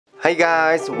Hi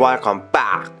guys, welcome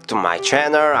back to my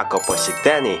channel. Ako po si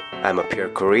Danny. I'm a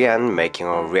pure Korean making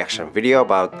a reaction video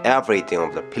about everything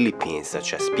of the Philippines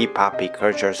such as P-pop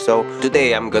culture. So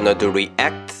today I'm gonna do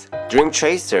react Dream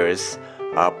Chasers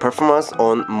performance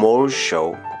on Mall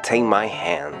show Take My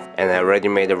Hand, and I already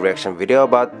made a reaction video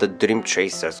about the Dream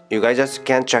Chasers. You guys just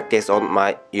can check this on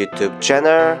my YouTube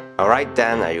channel. Alright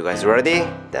then, are you guys ready?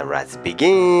 Then let's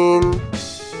begin.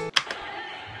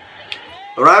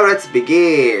 Alright, let's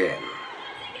begin.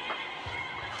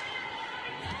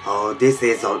 Oh, this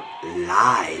is on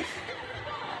live,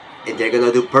 and they're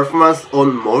gonna do performance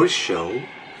on Mall show.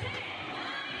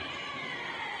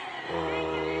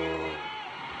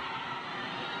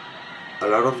 A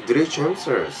lot of Dream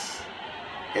Chasers,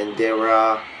 and there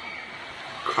are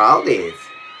crowded.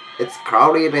 It's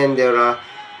crowded, and there are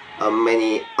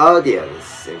many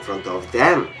audience in front of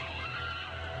them.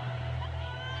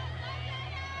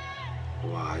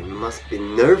 Wow, you must be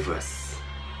nervous.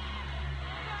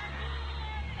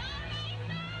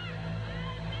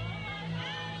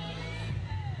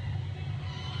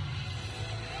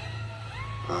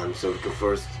 I'm so looking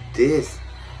forward to this.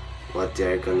 What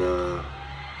they're gonna.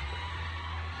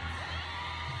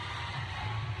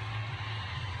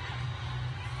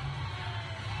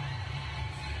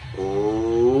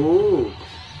 Oh.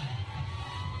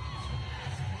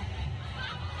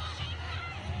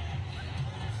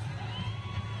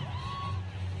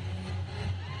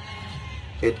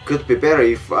 It could be better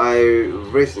if I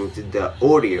listen to the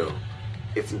audio.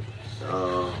 If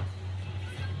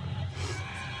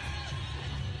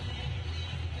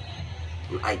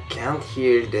I can't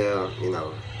hear the,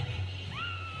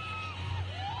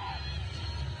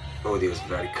 audios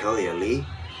very clearly,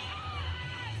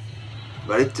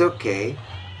 but it's okay.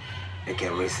 I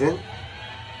can listen.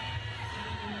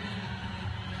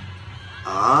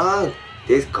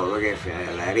 This choreography, I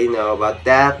already know about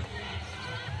that.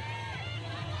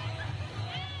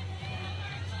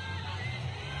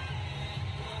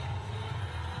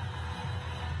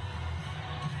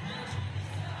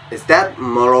 Is that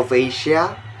Mall of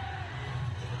Asia?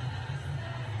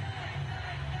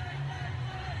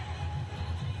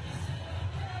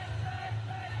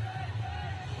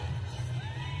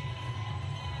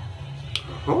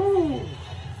 Oh.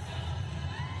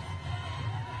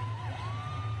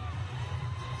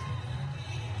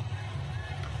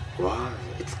 Wow,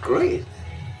 it's great.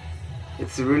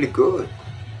 It's really good.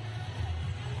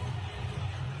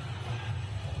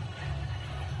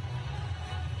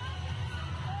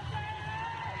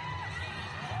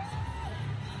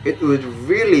 It would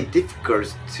really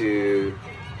difficult to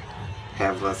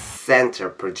have a center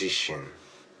position.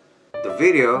 The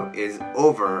video is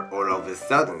over all of a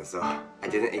sudden, so I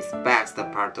didn't expect the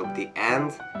part of the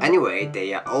end. Anyway,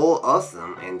 they are all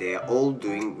awesome and they are all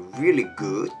doing really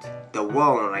good. The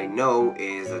one I know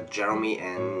is Jeremy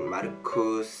and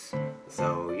Marcus,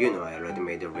 so I already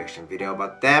made a reaction video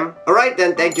about them. Alright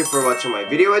then, thank you for watching my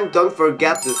video, and don't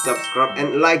forget to subscribe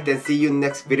and like, and see you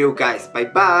next video guys. Bye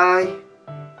bye!